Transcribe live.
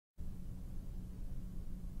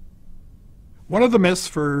One of the myths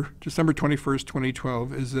for December 21st,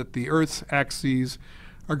 2012 is that the Earth's axes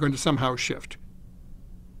are going to somehow shift.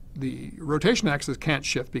 The rotation axis can't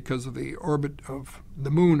shift because of the orbit of the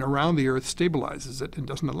moon around the Earth stabilizes it and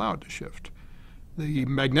doesn't allow it to shift. The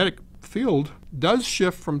magnetic field does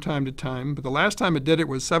shift from time to time, but the last time it did it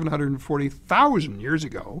was 740,000 years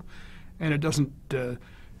ago, and it doesn't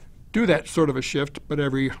do that sort of a shift but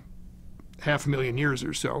every 500,000 years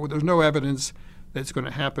or so. There's no evidence that's going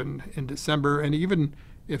to happen in December, and even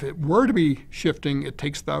if it were to be shifting, it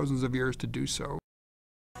takes thousands of years to do so.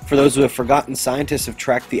 For those who have forgotten, scientists have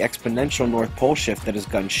tracked the exponential North Pole shift that has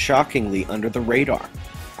gone shockingly under the radar.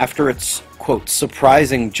 After its, quote,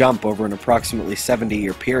 surprising jump over an approximately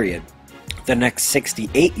 70-year period, the next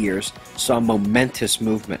 68 years saw a momentous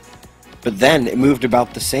movement. But then it moved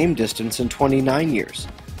about the same distance in 29 years.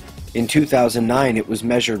 In 2009, it was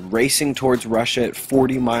measured racing towards Russia at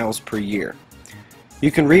 40 miles per year. You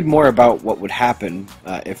can read more about what would happen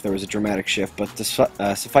if there was a dramatic shift, but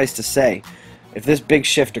suffice to say, if this big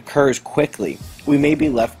shift occurs quickly, we may be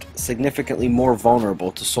left significantly more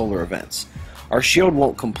vulnerable to solar events. Our shield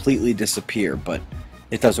won't completely disappear, but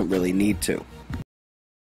it doesn't really need to.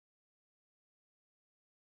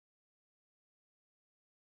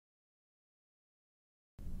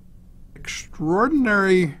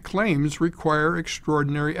 Extraordinary claims require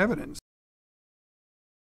extraordinary evidence.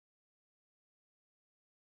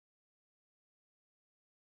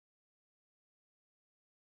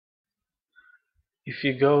 If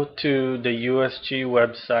you go to the USG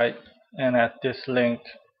website and at this link,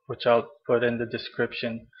 which I'll put in the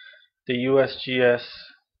description, the USGS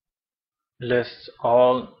lists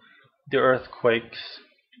all the earthquakes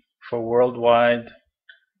for worldwide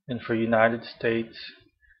and for United States,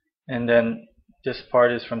 and then this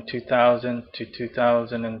part is from 2000 to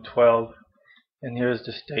 2012, and here's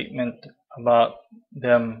the statement about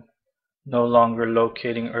them no longer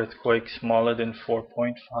locating earthquakes smaller than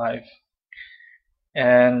 4.5.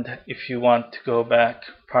 And if you want to go back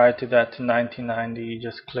prior to that to 1990, you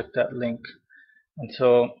just click that link. And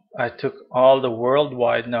so I took all the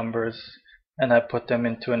worldwide numbers and I put them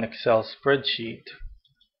into an Excel spreadsheet.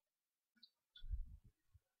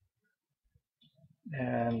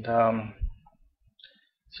 And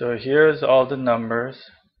so here's all the numbers,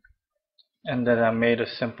 and then I made a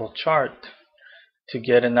simple chart to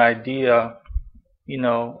get an idea,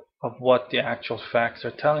 of what the actual facts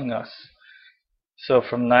are telling us. So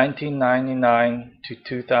from 1999 to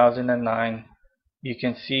 2009, you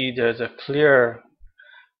can see there's a clear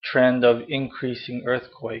trend of increasing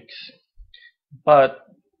earthquakes. But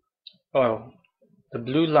the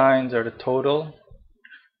blue lines are the total,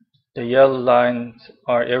 the yellow lines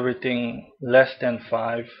are everything less than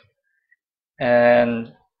 5,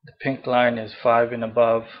 and the pink line is 5 and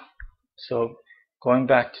above. So going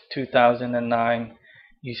back to 2009,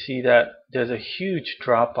 you see that there's a huge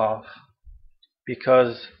drop-off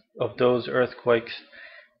because of those earthquakes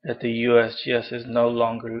that the USGS is no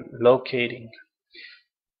longer locating.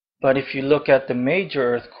 But if you look at the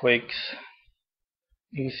major earthquakes,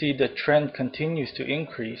 you see the trend continues to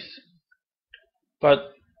increase.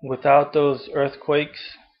 But without those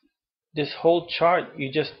earthquakes, this whole chart,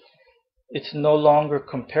 it's no longer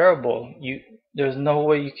comparable. There's no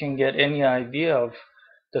way you can get any idea of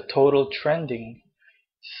the total trending.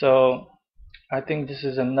 So I think this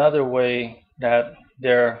is another way that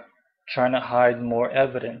they're trying to hide more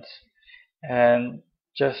evidence. And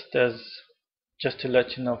just to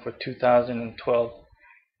let you know, for 2012,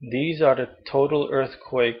 these are the total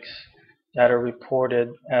earthquakes that are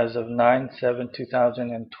reported as of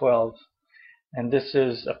 9/7/2012, and this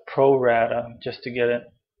is a pro rata, just to get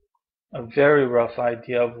a very rough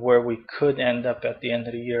idea of where we could end up at the end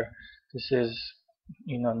of the year. This is,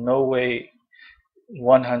 no way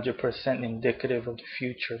 100% indicative of the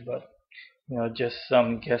future, but just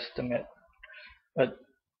some guesstimate. But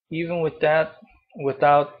even with that,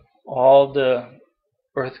 without all the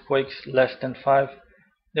earthquakes less than 5,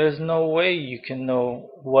 there's no way you can know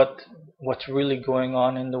what's really going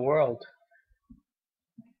on in the world.